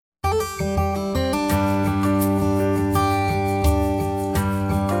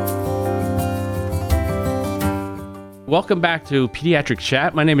Welcome back to Pediatric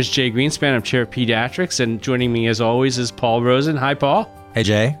Chat. My name is Jay Greenspan. I'm Chair of Pediatrics, and joining me as always is Paul Rosen. Hi, Paul. Hey,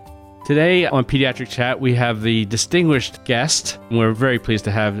 Jay. Today on Pediatric Chat, we have the distinguished guest. We're very pleased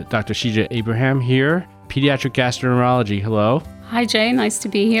to have Dr. Shija Abraham here, pediatric gastroenterology. Hello. Hi, Jay. Nice to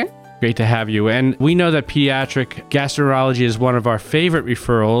be here. Great to have you. And we know that pediatric gastroenterology is one of our favorite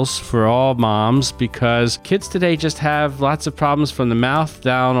referrals for all moms because kids today just have lots of problems from the mouth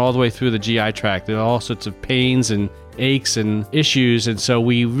down all the way through the GI tract. There are all sorts of pains and aches and issues. And so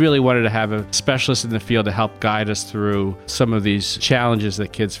we really wanted to have a specialist in the field to help guide us through some of these challenges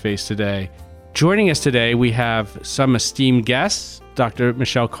that kids face today. Joining us today, we have some esteemed guests. Dr.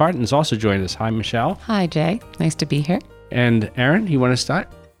 Michelle Carton is also joining us. Hi, Michelle. Hi, Jay. Nice to be here. And Aaron, you want to start?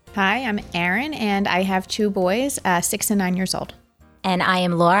 Hi, I'm Erin, and I have two boys, 6 and 9 years old. And I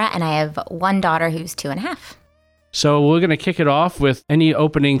am Laura, and I have one daughter who's 2.5. So we're going to kick it off with any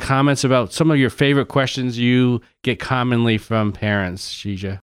opening comments about some of your favorite questions you get commonly from parents,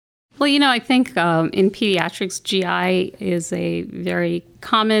 Shija. Well, I think in pediatrics, GI is a very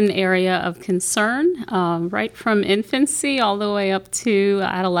common area of concern, right from infancy all the way up to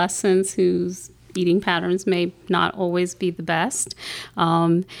adolescents whose eating patterns may not always be the best.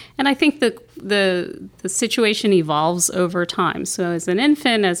 And I think the situation evolves over time. So as an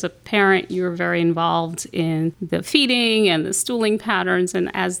infant, as a parent, you're very involved in the feeding and the stooling patterns.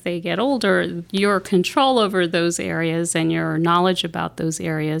 And as they get older, your control over those areas and your knowledge about those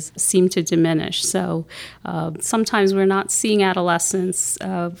areas seem to diminish. So sometimes we're not seeing adolescents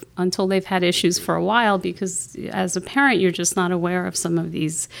until they've had issues for a while because as a parent, you're just not aware of some of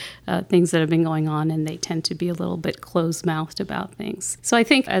these things that have been going on, and they tend to be a little bit closed-mouthed about things. So I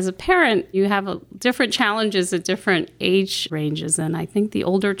think as a parent, you have different challenges at different age ranges, and I think the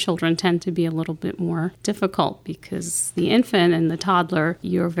older children tend to be a little bit more difficult because the infant and the toddler,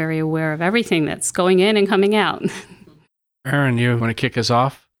 you're very aware of everything that's going in and coming out. Aaron, you want to kick us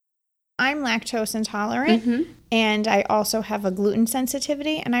off? I'm lactose intolerant, and I also have a gluten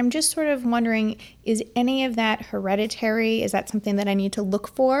sensitivity, and I'm just sort of wondering, is any of that hereditary? Is that something that I need to look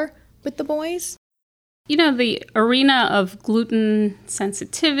for with the boys? The arena of gluten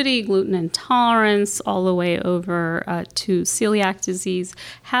sensitivity, gluten intolerance, all the way over to celiac disease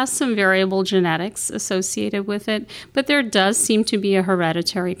has some variable genetics associated with it, but there does seem to be a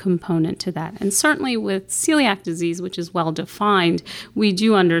hereditary component to that. And certainly with celiac disease, which is well defined, we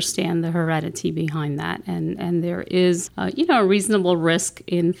do understand the heredity behind that. And there is, a reasonable risk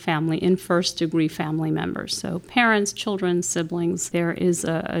in first degree family members. So parents, children, siblings, there is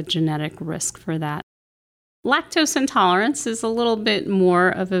a genetic risk for that. Lactose intolerance is a little bit more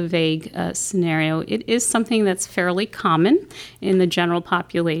of a vague scenario. It is something that's fairly common in the general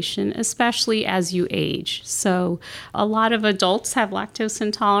population, especially as you age. So a lot of adults have lactose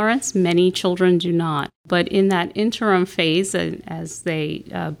intolerance. Many children do not. But in that interim phase, as they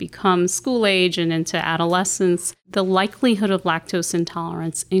become school age and into adolescence, the likelihood of lactose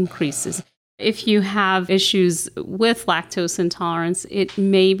intolerance increases. If you have issues with lactose intolerance, it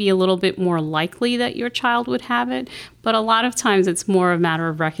may be a little bit more likely that your child would have it, but a lot of times it's more a matter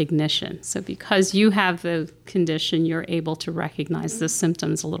of recognition. So because you have the condition, you're able to recognize the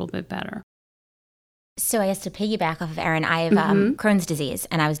symptoms a little bit better. So I guess to piggyback off of Erin, I have Crohn's disease,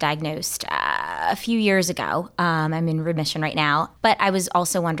 and I was diagnosed a few years ago. I'm in remission right now. But I was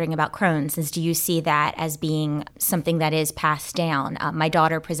also wondering about Crohn's. Do you see that as being something that is passed down? My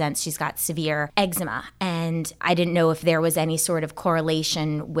daughter presents, she's got severe eczema, and I didn't know if there was any sort of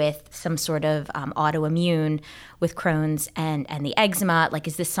correlation with some sort of autoimmune with Crohn's and the eczema. Like,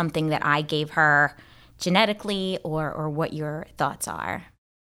 is this something that I gave her genetically, or what your thoughts are?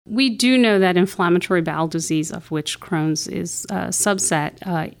 We do know that inflammatory bowel disease, of which Crohn's is a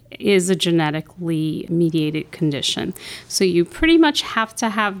subset, is a genetically mediated condition. So you pretty much have to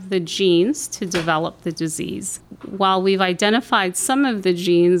have the genes to develop the disease. While we've identified some of the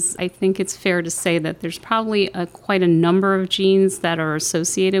genes, I think it's fair to say that there's probably quite a number of genes that are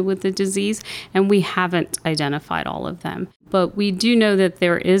associated with the disease, and we haven't identified all of them. But we do know that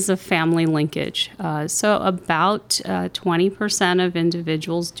there is a family linkage. So about 20% of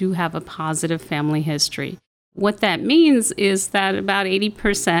individuals do have a positive family history. What that means is that about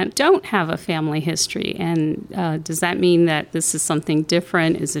 80% don't have a family history. And does that mean that this is something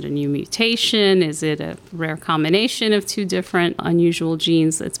different? Is it a new mutation? Is it a rare combination of two different unusual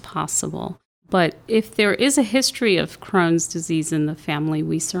genes? It's possible. But if there is a history of Crohn's disease in the family,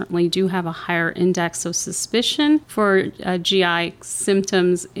 we certainly do have a higher index of suspicion for GI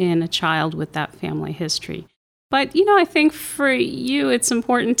symptoms in a child with that family history. But, I think for you, it's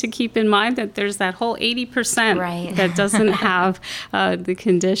important to keep in mind that there's that whole 80% Right. that doesn't have the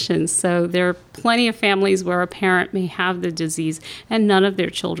condition. So there are plenty of families where a parent may have the disease and none of their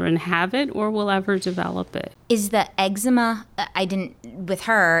children have it or will ever develop it. Is the eczema, with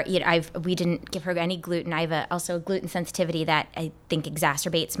her, we didn't give her any gluten. I have also a gluten sensitivity that I think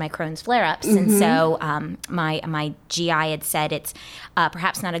exacerbates my Crohn's flare-ups. And so my GI had said it's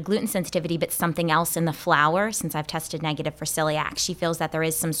perhaps not a gluten sensitivity, but something else in the flour. Since I've tested negative for celiac, she feels that there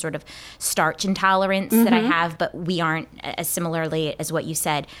is some sort of starch intolerance that I have, but we aren't, as similarly as what you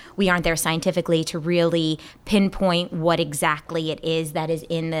said, we aren't there scientifically to really pinpoint what exactly it is that is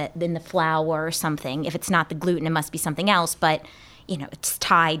in the flour or something. If it's not the gluten, it must be something else, but it's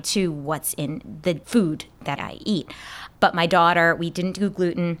tied to what's in the food that I eat. But my daughter, we didn't do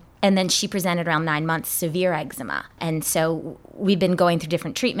gluten. And then she presented around 9 months, severe eczema. And so we've been going through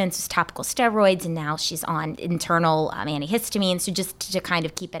different treatments with topical steroids, and now she's on internal antihistamines, so just to kind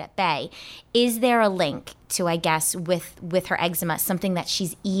of keep it at bay. Is there a link to, I guess, with her eczema, something that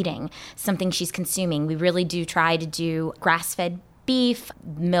she's eating, something she's consuming? We really do try to do grass-fed beef,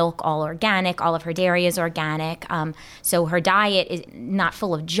 milk, all organic. All of her dairy is organic. So her diet is not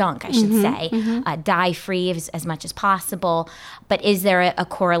full of junk, I should say. Dye-free as much as possible. But is there a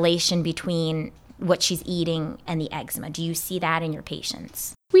correlation between what she's eating and the eczema? Do you see that in your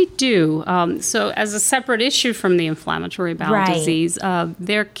patients? We do. So as a separate issue from the inflammatory bowel disease,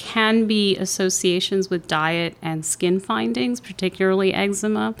 there can be associations with diet and skin findings, particularly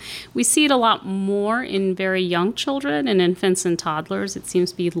eczema. We see it a lot more in very young children and infants and toddlers. It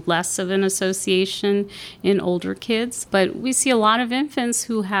seems to be less of an association in older kids. But we see a lot of infants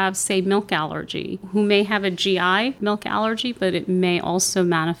who have, say, milk allergy, who may have a GI milk allergy, but it may also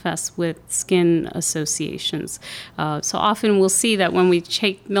manifest with skin associations. So often we'll see that when we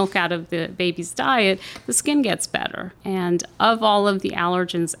take milk out of the baby's diet, the skin gets better. And of all of the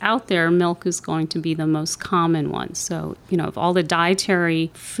allergens out there, milk is going to be the most common one. So, of all the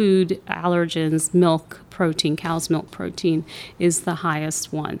dietary food allergens, milk protein, cow's milk protein is the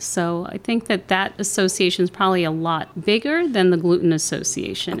highest one. So I think that association is probably a lot bigger than the gluten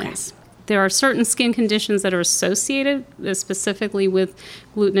association is. There are certain skin conditions that are associated specifically with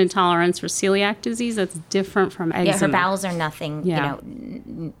gluten intolerance or celiac disease that's different from eczema. Yeah, her bowels are nothing,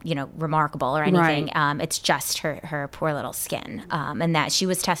 remarkable or anything. Right. It's just her poor little skin. And that she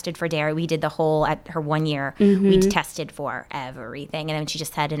was tested for dairy. We did the whole, at her 1 year, we tested for everything. And then she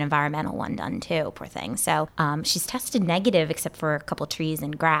just had an environmental one done too, poor thing. So she's tested negative except for a couple trees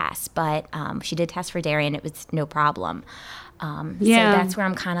and grass. But she did test for dairy and it was no problem. So that's where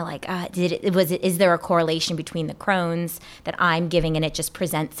I'm kind of like, is there a correlation between the Crohn's that I'm giving and it just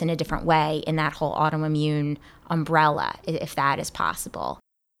presents in a different way in that whole autoimmune umbrella, if that is possible?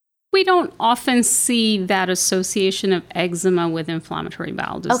 We don't often see that association of eczema with inflammatory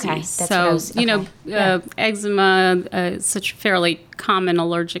bowel disease. Okay, that's what I was, eczema is such a fairly common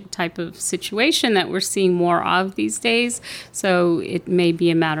allergic type of situation that we're seeing more of these days. So it may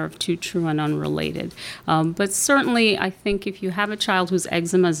be a matter of two true and unrelated. But certainly, I think if you have a child whose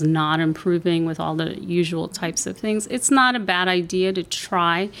eczema is not improving with all the usual types of things, it's not a bad idea to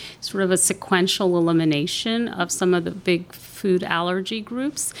try sort of a sequential elimination of some of the big food allergy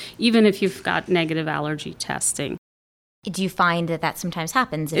groups, even if you've got negative allergy testing. Do you find that sometimes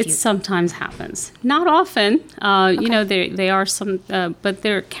happens? Sometimes happens. Not often. They are some, but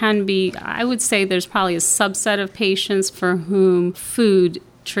there can be, I would say there's probably a subset of patients for whom food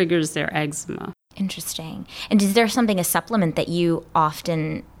triggers their eczema. Interesting. And is there a supplement that you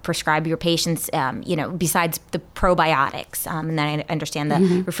often prescribe your patients, besides the probiotics? And then I understand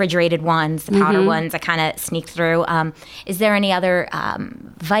the refrigerated ones, the powder ones that kind of sneak through. Is there any other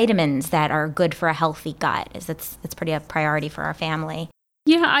vitamins that are good for a healthy gut? That's pretty a priority for our family.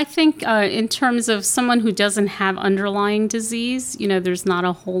 Yeah, I think in terms of someone who doesn't have underlying disease, there's not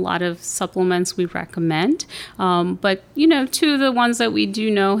a whole lot of supplements we recommend. But, two of the ones that we do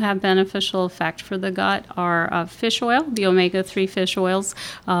know have beneficial effect for the gut are fish oil, the omega-3 fish oils,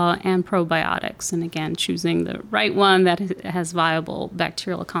 and probiotics. And again, choosing the right one that has viable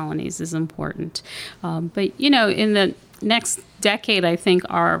bacterial colonies is important. But, in the next decade, I think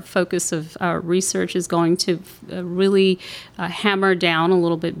our focus of research is going to really hammer down a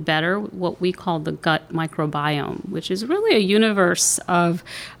little bit better what we call the gut microbiome, which is really a universe of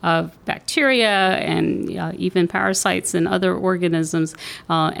bacteria and even parasites and other organisms.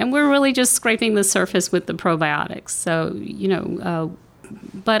 And we're really just scraping the surface with the probiotics. So,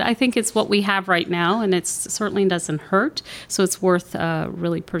 but I think it's what we have right now, and it certainly doesn't hurt. So it's worth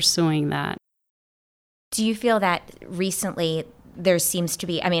really pursuing that. Do you feel that recently there seems to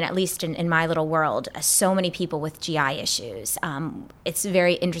be, I mean, at least in my little world, so many people with GI issues. It's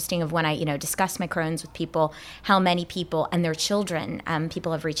very interesting of when I, discuss my Crohn's with people, how many people and their children,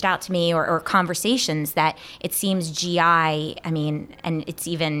 people have reached out to me or conversations that it seems GI, I mean, and it's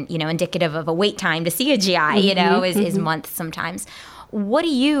even, indicative of a wait time to see a GI, is months sometimes. What do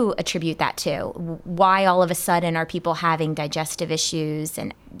you attribute that to? Why all of a sudden are people having digestive issues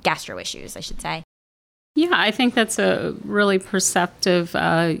and gastro issues, I should say? Yeah, I think that's a really perceptive,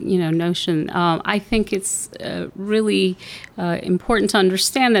 notion. I think it's really important to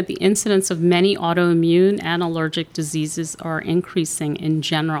understand that the incidence of many autoimmune and allergic diseases are increasing in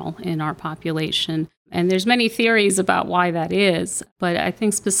general in our population. And there's many theories about why that is. But I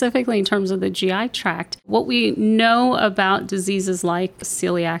think specifically in terms of the GI tract, what we know about diseases like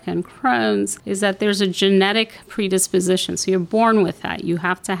celiac and Crohn's is that there's a genetic predisposition. So you're born with that. You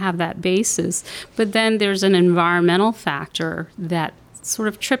have to have that basis. But then there's an environmental factor that sort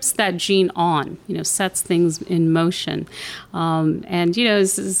of trips that gene on, sets things in motion.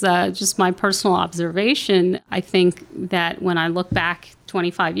 This is just my personal observation. I think that when I look back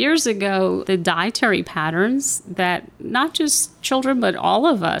 25 years ago, the dietary patterns that not just children, but all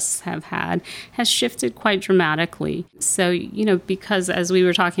of us have had has shifted quite dramatically. So, because as we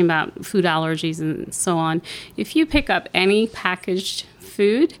were talking about food allergies and so on, if you pick up any packaged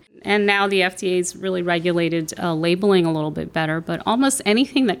food, and now the FDA's really regulated labeling a little bit better, but almost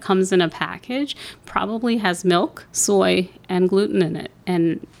anything that comes in a package probably has milk, soy, and gluten in it.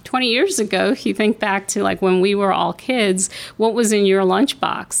 And 20 years ago, if you think back to like when we were all kids, what was in your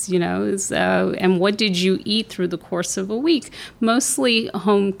lunchbox, and what did you eat through the course of a week? Mostly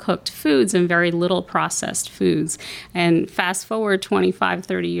home-cooked foods and very little processed foods. And fast forward 25,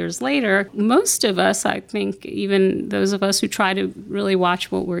 30 years later, most of us, I think, even those of us who try to really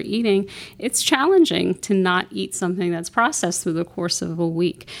watch what we're eating, it's challenging to not eat something that's processed through the course of a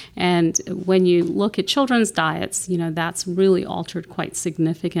week. And when you look at children's diets, that's really altered quite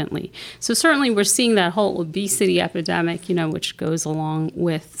significantly. So certainly we're seeing that whole obesity epidemic, which goes along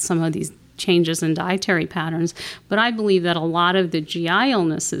with some of these changes in dietary patterns. But I believe that a lot of the GI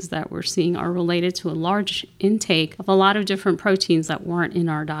illnesses that we're seeing are related to a large intake of a lot of different proteins that weren't in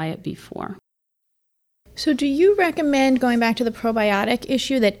our diet before. So do you recommend, going back to the probiotic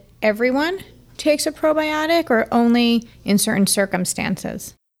issue, that everyone takes a probiotic or only in certain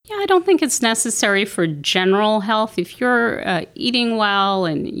circumstances? Yeah, I don't think it's necessary for general health. If you're eating well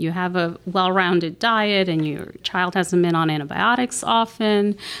and you have a well-rounded diet and your child hasn't been on antibiotics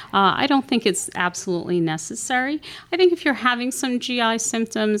often, I don't think it's absolutely necessary. I think if you're having some GI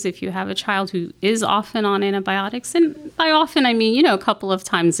symptoms, if you have a child who is often on antibiotics, and by often I mean, a couple of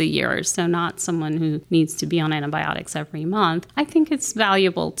times a year, so not someone who needs to be on antibiotics every month, I think it's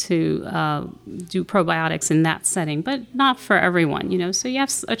valuable to do probiotics in that setting, but not for everyone, So you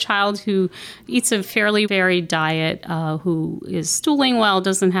have a child who eats a fairly varied diet, who is stooling well,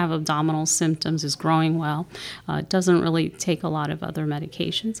 doesn't have abdominal symptoms, is growing well, doesn't really take a lot of other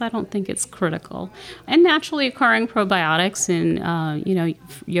medications. I don't think it's critical. And naturally occurring probiotics in,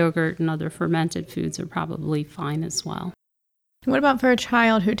 yogurt and other fermented foods are probably fine as well. What about for a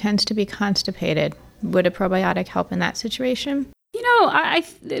child who tends to be constipated? Would a probiotic help in that situation?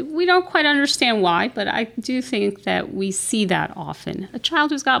 We don't quite understand why, but I do think that we see that often. A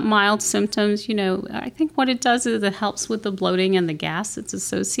child who's got mild symptoms, I think what it does is it helps with the bloating and the gas that's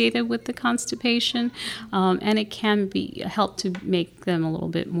associated with the constipation, and it can help to make them a little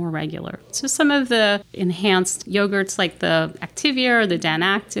bit more regular. So some of the enhanced yogurts like the Activia or the Dan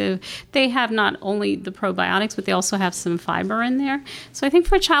Active, they have not only the probiotics, but they also have some fiber in there. So I think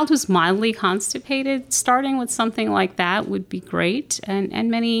for a child who's mildly constipated, starting with something like that would be great. And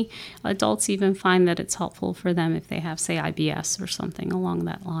many adults even find that it's helpful for them if they have, say, IBS or something along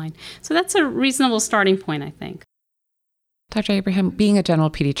that line. So that's a reasonable starting point, I think. Dr. Abraham, being a general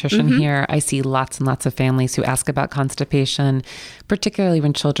pediatrician here, I see lots and lots of families who ask about constipation, particularly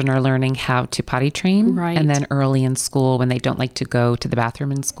when children are learning how to potty train, right. And then early in school when they don't like to go to the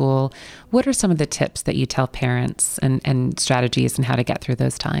bathroom in school. What are some of the tips that you tell parents and strategies and how to get through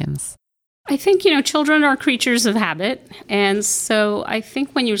those times? I think, children are creatures of habit. And so I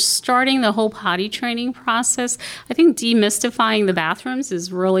think when you're starting the whole potty training process, I think demystifying the bathrooms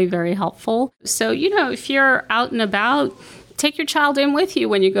is really very helpful. So, if you're out and about, take your child in with you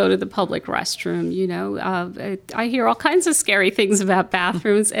when you go to the public restroom. I hear all kinds of scary things about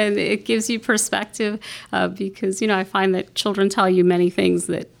bathrooms, and it gives you perspective because, I find that children tell you many things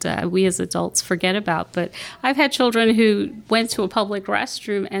that we as adults forget about. But I've had children who went to a public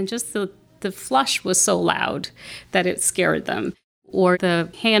restroom and just the flush was so loud that it scared them. or the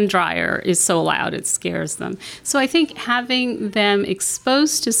hand dryer is so loud it scares them. So I think having them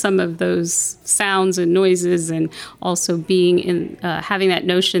exposed to some of those sounds and noises, and also being in having that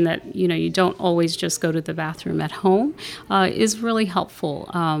notion that you don't always just go to the bathroom at home is really helpful.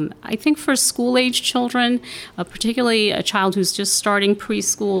 I think for school-age children, particularly a child who's just starting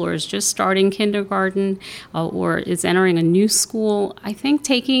preschool or is just starting kindergarten or is entering a new school, I think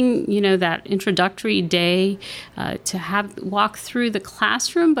taking that introductory day to walk through the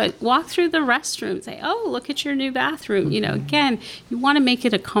classroom, but walk through the restroom, say, oh, look at your new bathroom. Again, you want to make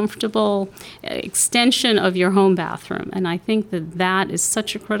it a comfortable extension of your home bathroom. And I think that is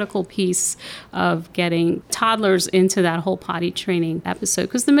such a critical piece of getting toddlers into that whole potty training episode.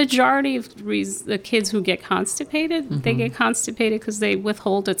 Because the majority of the kids who get constipated, they get constipated because they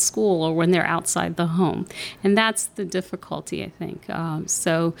withhold at school or when they're outside the home. And that's the difficulty, I think.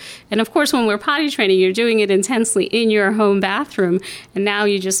 And of course, when we're potty training, you're doing it intensely in your home bathroom. And now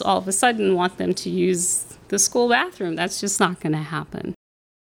you just all of a sudden want them to use the school bathroom. That's just not going to happen.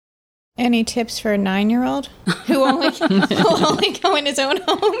 Any tips for a 9-year-old who only go in his own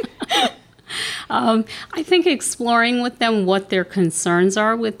home? I think exploring with them what their concerns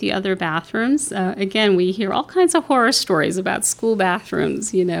are with the other bathrooms. Again, we hear all kinds of horror stories about school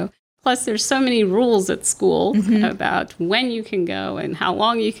bathrooms, Plus, there's so many rules at school about when you can go and how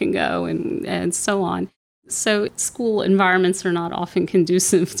long you can go and so on. So school environments are not often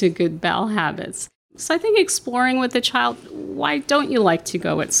conducive to good bowel habits. So I think exploring with the child, why don't you like to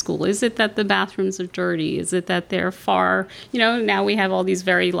go at school? Is it that the bathrooms are dirty? Is it that they're far? Now we have all these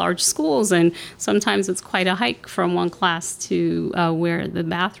very large schools, and sometimes it's quite a hike from one class to where the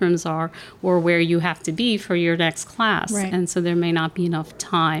bathrooms are or where you have to be for your next class. Right. And so there may not be enough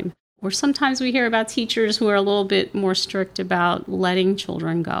time. Or sometimes we hear about teachers who are a little bit more strict about letting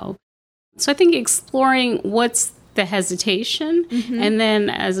children go. So I think exploring what's the hesitation, and then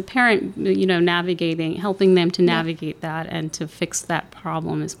as a parent, helping them to navigate that and to fix that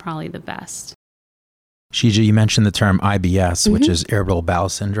problem is probably the best. Shija, you mentioned the term IBS, which is irritable bowel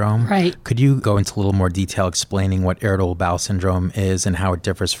syndrome. Right. Could you go into a little more detail explaining what irritable bowel syndrome is and how it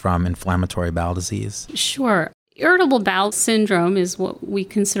differs from inflammatory bowel disease? Sure. Irritable bowel syndrome is what we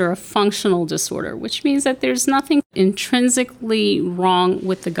consider a functional disorder, which means that there's nothing intrinsically wrong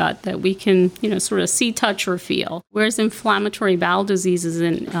with the gut that we can, sort of see, touch, or feel. Whereas inflammatory bowel disease is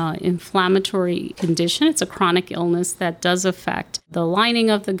an inflammatory condition. It's a chronic illness that does affect the lining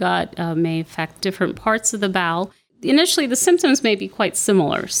of the gut, may affect different parts of the bowel. Initially, the symptoms may be quite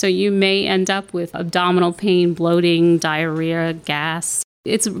similar. So you may end up with abdominal pain, bloating, diarrhea, gas.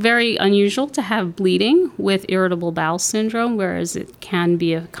 It's very unusual to have bleeding with irritable bowel syndrome, whereas it can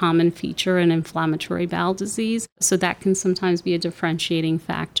be a common feature in inflammatory bowel disease. So that can sometimes be a differentiating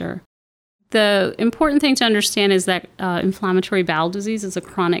factor. The important thing to understand is that inflammatory bowel disease is a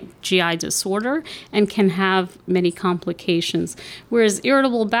chronic GI disorder and can have many complications, whereas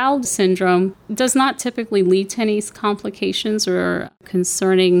irritable bowel syndrome does not typically lead to any complications or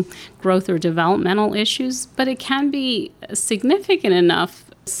concerning growth or developmental issues, but it can be significant enough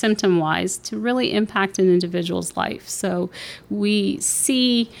symptom-wise to really impact an individual's life. So we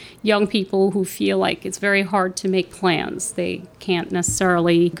see young people who feel like it's very hard to make plans. They can't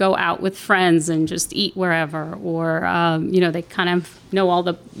necessarily go out with friends and just eat wherever, or, they kind of know all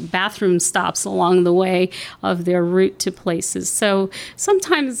the bathroom stops along the way of their route to places. So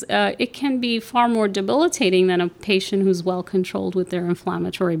sometimes it can be far more debilitating than a patient who's well controlled with their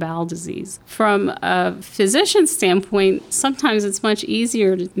inflammatory bowel disease. From a physician's standpoint, sometimes it's much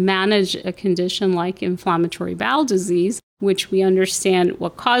easier to manage a condition like inflammatory bowel disease, which we understand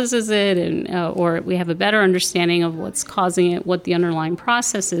what causes it, and or we have a better understanding of what's causing it, what the underlying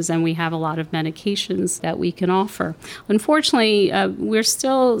process is, and we have a lot of medications that we can offer. Unfortunately, we're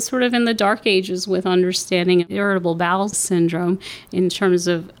still sort of in the dark ages with understanding irritable bowel syndrome in terms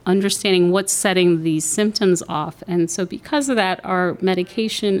of understanding what's setting these symptoms off. And so because of that, our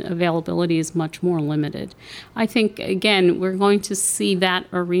medication availability is much more limited. I think, again, we're going to see that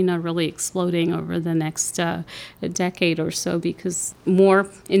arena really exploding over the next decade or so, because more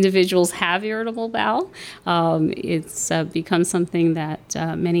individuals have irritable bowel. It's become something that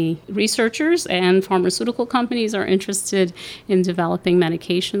many researchers and pharmaceutical companies are interested in developing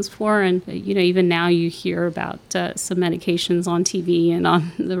medications for. And, even now you hear about some medications on TV and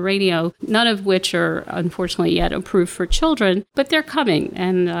on the radio, none of which are unfortunately yet approved for children, but they're coming.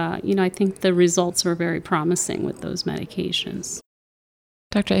 And, I think the results are very promising with those medications.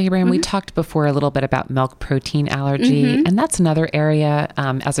 Dr. Abraham, we talked before a little bit about milk protein allergy, and that's another area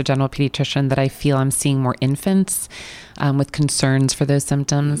as a general pediatrician that I feel I'm seeing more infants with concerns for those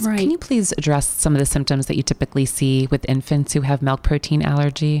symptoms. Right. Can you please address some of the symptoms that you typically see with infants who have milk protein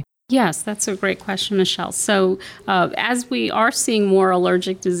allergy? Yes, that's a great question, Michelle. So as we are seeing more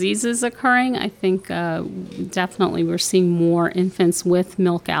allergic diseases occurring, I think definitely we're seeing more infants with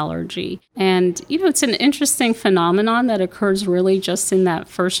milk allergy. And, it's an interesting phenomenon that occurs really just in that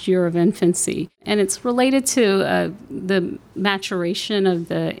first year of infancy. And it's related to the maturation of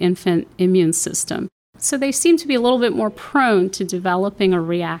the infant immune system. So they seem to be a little bit more prone to developing a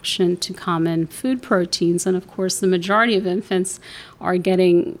reaction to common food proteins. And of course, the majority of infants are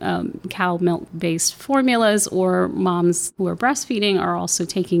getting cow milk-based formulas, or moms who are breastfeeding are also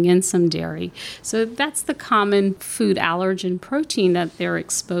taking in some dairy. So that's the common food allergen protein that they're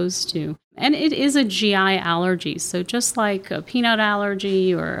exposed to. And it is a GI allergy. So just like a peanut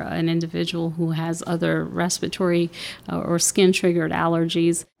allergy or an individual who has other respiratory or skin-triggered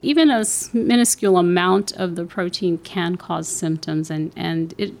allergies, even a minuscule amount of the protein can cause symptoms,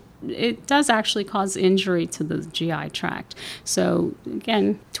 and it does actually cause injury to the GI tract. So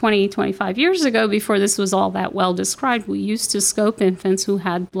again, 20, 25 years ago, before this was all that well described, we used to scope infants who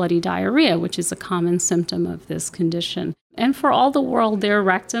had bloody diarrhea, which is a common symptom of this condition. And for all the world, their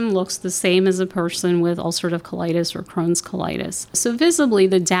rectum looks the same as a person with ulcerative colitis or Crohn's colitis. So visibly,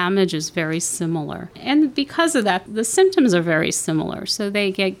 the damage is very similar. And because of that, the symptoms are very similar. So they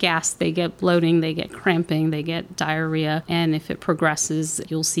get gas, they get bloating, they get cramping, they get diarrhea. And if it progresses,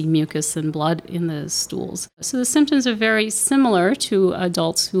 you'll see mucus and blood in the stools. So the symptoms are very similar to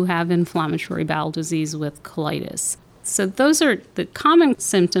adults who have inflammatory bowel disease with colitis. So those are the common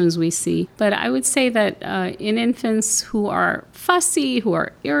symptoms we see. But I would say that in infants who are fussy, who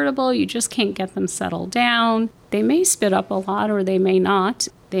are irritable, you just can't get them settled down. They may spit up a lot or they may not.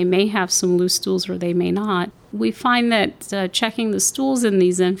 They may have some loose stools or they may not. We find that checking the stools in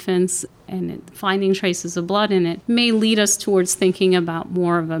these infants and finding traces of blood in it may lead us towards thinking about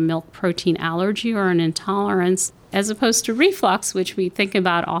more of a milk protein allergy or an intolerance, as opposed to reflux, which we think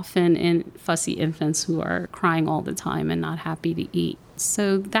about often in fussy infants who are crying all the time and not happy to eat.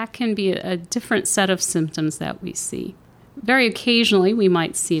 So that can be a different set of symptoms that we see. Very occasionally, we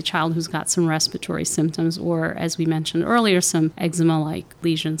might see a child who's got some respiratory symptoms or, as we mentioned earlier, some eczema-like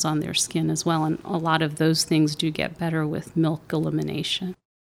lesions on their skin as well. And a lot of those things do get better with milk elimination.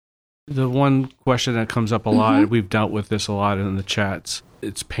 The one question that comes up a lot, we've dealt with this a lot in the chats,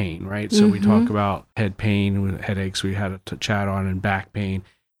 it's pain, right? So we talk about head pain, headaches we had a chat on, and back pain.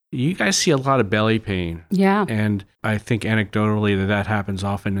 You guys see a lot of belly pain. Yeah. And I think anecdotally that happens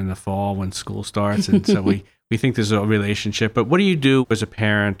often in the fall when school starts. And so we think there's a relationship. But what do you do as a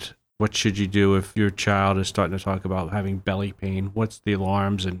parent? What should you do if your child is starting to talk about having belly pain? What's the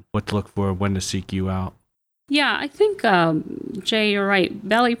alarms and what to look for, when to seek you out? Yeah, I think, Jay, you're right.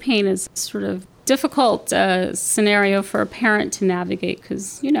 Belly pain is sort of difficult scenario for a parent to navigate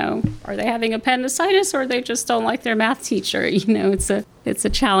because, are they having appendicitis or they just don't like their math teacher? It's a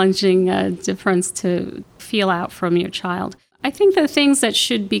challenging difference to feel out from your child. I think the things that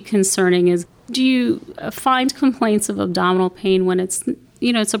should be concerning is, do you find complaints of abdominal pain when it's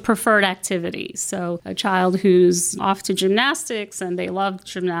a preferred activity? So a child who's off to gymnastics and they love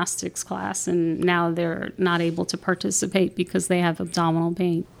gymnastics class and now they're not able to participate because they have abdominal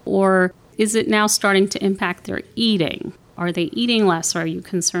pain. Or is it now starting to impact their eating? Are they eating less? Are you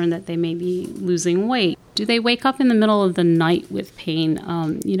concerned that they may be losing weight? Do they wake up in the middle of the night with pain?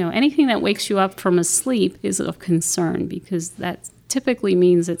 Anything that wakes you up from a sleep is of concern because that typically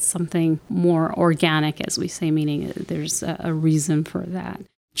means it's something more organic, as we say, meaning there's a reason for that.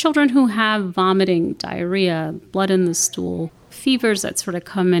 Children who have vomiting, diarrhea, blood in the stool, fevers that sort of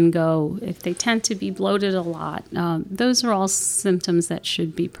come and go, if they tend to be bloated a lot, those are all symptoms that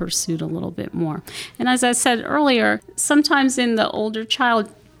should be pursued a little bit more. And as I said earlier, sometimes in the older child,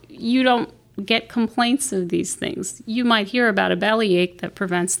 you don't get complaints of these things. You might hear about a bellyache that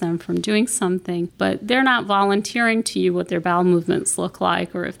prevents them from doing something, but they're not volunteering to you what their bowel movements look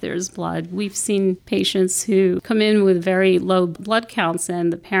like or if there's blood. We've seen patients who come in with very low blood counts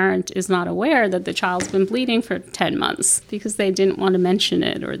and the parent is not aware that the child's been bleeding for 10 months because they didn't want to mention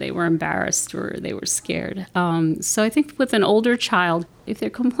it or they were embarrassed or they were scared. So I think with an older child, if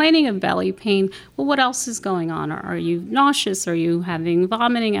they're complaining of belly pain, well, what else is going on? Are you nauseous? Are you having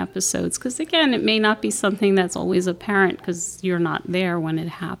vomiting episodes? Because again, it may not be something that's always apparent because you're not there when it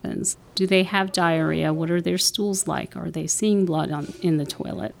happens. Do they have diarrhea? What are their stools like? Are they seeing blood in the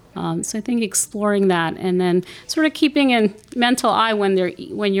toilet? So I think exploring that, and then sort of keeping a mental eye when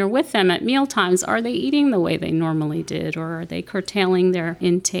you're with them at meal times. Are they eating the way they normally did, or are they curtailing their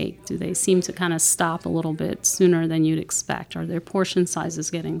intake? Do they seem to kind of stop a little bit sooner than you'd expect? Are their portion sizes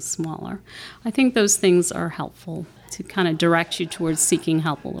getting smaller? I think those things are helpful to kind of direct you towards seeking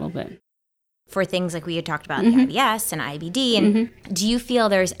help a little bit. For things like we had talked about, the IBS and IBD, and do you feel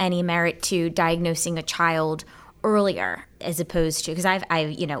there's any merit to diagnosing a child earlier as opposed to, because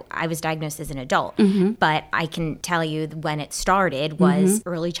I was diagnosed as an adult, but I can tell you when it started was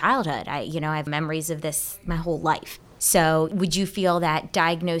early childhood. I have memories of this my whole life. So would you feel that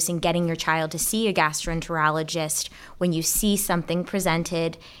getting your child to see a gastroenterologist when you see something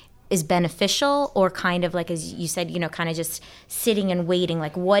presented is beneficial, or kind of like, as you said, kind of just sitting and waiting?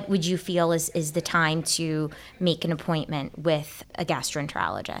 Like, what would you feel is the time to make an appointment with a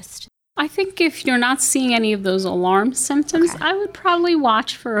gastroenterologist? I think if you're not seeing any of those alarm symptoms, I would probably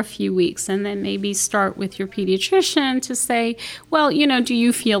watch for a few weeks and then maybe start with your pediatrician to say, well, do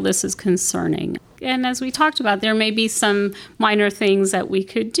you feel this is concerning? And as we talked about, there may be some minor things that we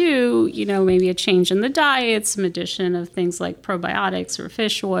could do, maybe a change in the diet, some addition of things like probiotics or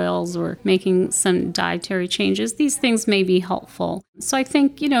fish oils, or making some dietary changes. These things may be helpful. So I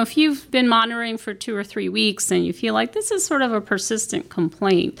think, if you've been monitoring for 2 or 3 weeks and you feel like this is sort of a persistent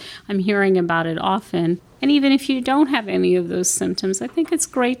complaint, I'm hearing about it often, and even if you don't have any of those symptoms, I think it's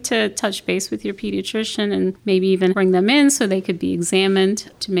great to touch base with your pediatrician and maybe even bring them in so they could be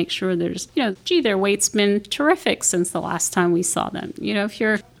examined to make sure there's, their weight's been terrific since the last time we saw them. If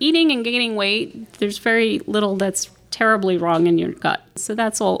you're eating and gaining weight, there's very little that's terribly wrong in your gut. So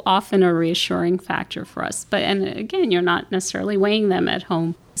that's often a reassuring factor for us. And again, you're not necessarily weighing them at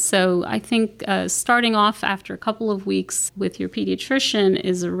home. So I think starting off after a couple of weeks with your pediatrician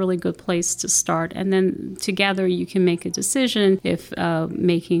is a really good place to start. And then together you can make a decision if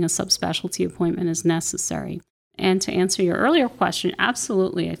making a subspecialty appointment is necessary. And to answer your earlier question,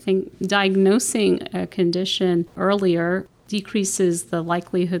 absolutely. I think diagnosing a condition earlier decreases the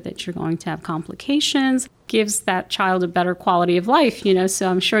likelihood that you're going to have complications, gives that child a better quality of life, So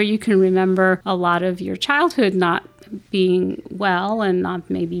I'm sure you can remember a lot of your childhood not being well and not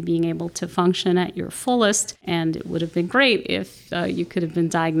maybe being able to function at your fullest. And it would have been great if you could have been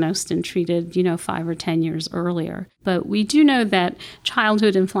diagnosed and treated, 5 or 10 years earlier. But we do know that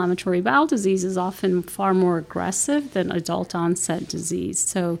childhood inflammatory bowel disease is often far more aggressive than adult onset disease.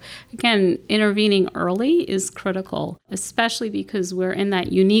 So again, intervening early is critical, especially because we're in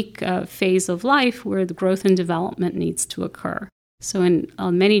that unique phase of life where the growth and development needs to occur. So in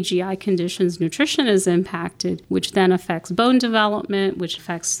many GI conditions, nutrition is impacted, which then affects bone development, which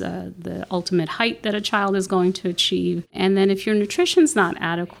affects the ultimate height that a child is going to achieve. And then if your nutrition's not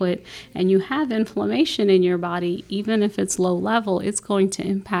adequate and you have inflammation in your body, even if it's low level, it's going to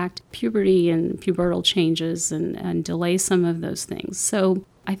impact puberty and pubertal changes and delay some of those things. So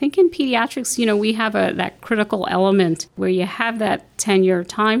I think in pediatrics, we have that critical element where you have that 10-year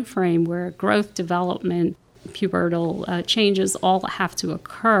time frame where growth, development, pubertal changes all have to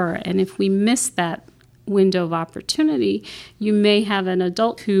occur. And if we miss that window of opportunity, you may have an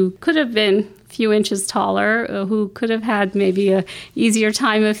adult who could have been a few inches taller, who could have had maybe a easier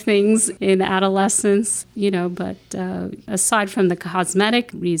time of things in adolescence, but aside from the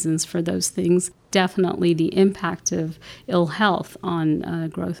cosmetic reasons for those things, definitely the impact of ill health on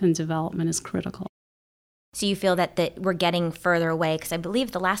growth and development is critical. So you feel that we're getting further away, because I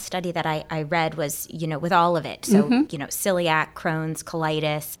believe the last study that I read was, with all of it. So, celiac, Crohn's,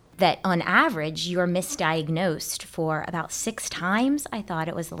 colitis, that on average you're misdiagnosed for about 6 times. I thought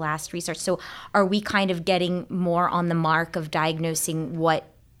it was the last research. So are we kind of getting more on the mark of diagnosing what,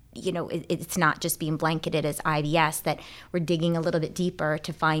 it's not just being blanketed as IBS, that we're digging a little bit deeper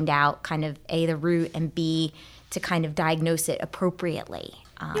to find out kind of A, the root, and B, to kind of diagnose it appropriately?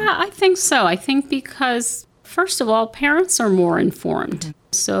 Yeah, I think so. I think because, first of all, parents are more informed.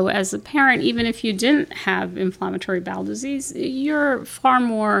 So as a parent, even if you didn't have inflammatory bowel disease, you're far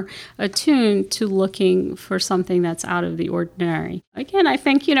more attuned to looking for something that's out of the ordinary. Again, I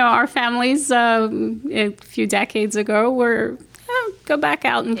think, our families a few decades ago were go back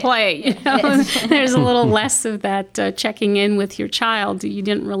out and play. There's a little less of that checking in with your child. You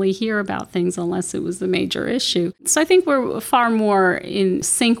didn't really hear about things unless it was the major issue. So I think we're far more in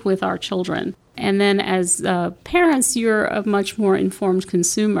sync with our children. And then as parents, you're a much more informed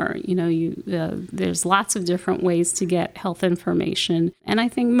consumer. There's lots of different ways to get health information. And I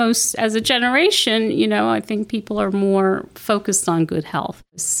think most, as a generation, I think people are more focused on good health.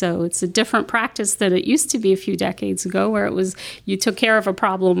 So it's a different practice than it used to be a few decades ago, where it was you took care of a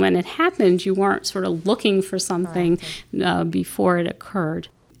problem when it happened. You weren't sort of looking for something before it occurred.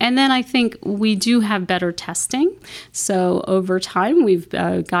 And then I think we do have better testing. So over time, we've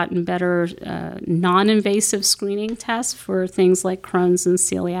gotten better non-invasive screening tests for things like Crohn's and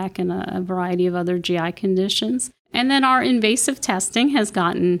celiac and a variety of other GI conditions. And then our invasive testing has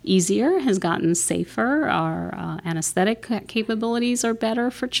gotten easier, has gotten safer. Our anesthetic capabilities are better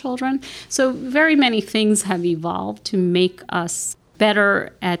for children. So very many things have evolved to make us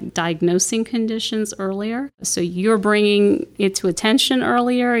better at diagnosing conditions earlier. So you're bringing it to attention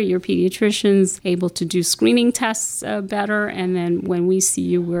earlier. Your pediatrician's able to do screening tests better. And then when we see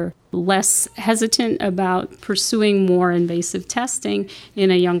you, we're less hesitant about pursuing more invasive testing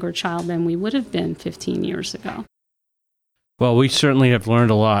in a younger child than we would have been 15 years ago. Well, we certainly have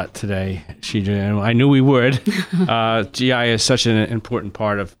learned a lot today, Shija, and I knew we would. GI is such an important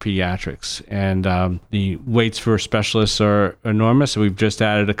part of pediatrics, and the waits for specialists are enormous. We've just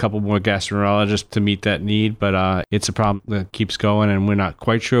added a couple more gastroenterologists to meet that need, but it's a problem that keeps going, and we're not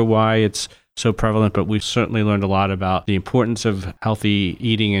quite sure why it's so prevalent, but we've certainly learned a lot about the importance of healthy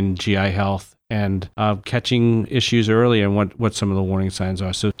eating and GI health and catching issues early and what some of the warning signs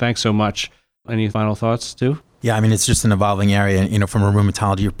are. So thanks so much. Any final thoughts, Stu? Yeah, I mean, it's just an evolving area. From a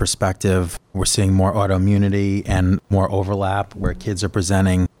rheumatology perspective, we're seeing more autoimmunity and more overlap where kids are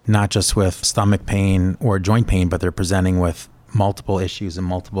presenting not just with stomach pain or joint pain, but they're presenting with multiple issues in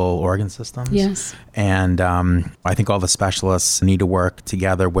multiple organ systems. Yes. And I think all the specialists need to work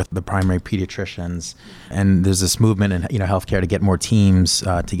together with the primary pediatricians. And there's this movement in healthcare to get more teams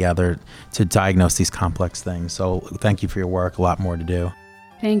together to diagnose these complex things. So thank you for your work. A lot more to do.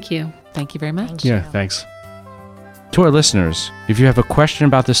 Thank you. Thank you very much. Yeah, thanks. To our listeners, if you have a question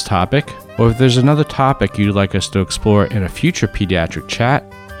about this topic, or if there's another topic you'd like us to explore in a future pediatric chat,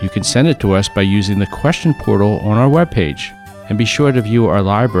 you can send it to us by using the question portal on our webpage. And be sure to view our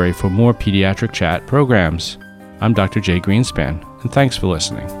library for more pediatric chat programs. I'm Dr. Jay Greenspan, and thanks for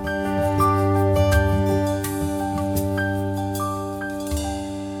listening.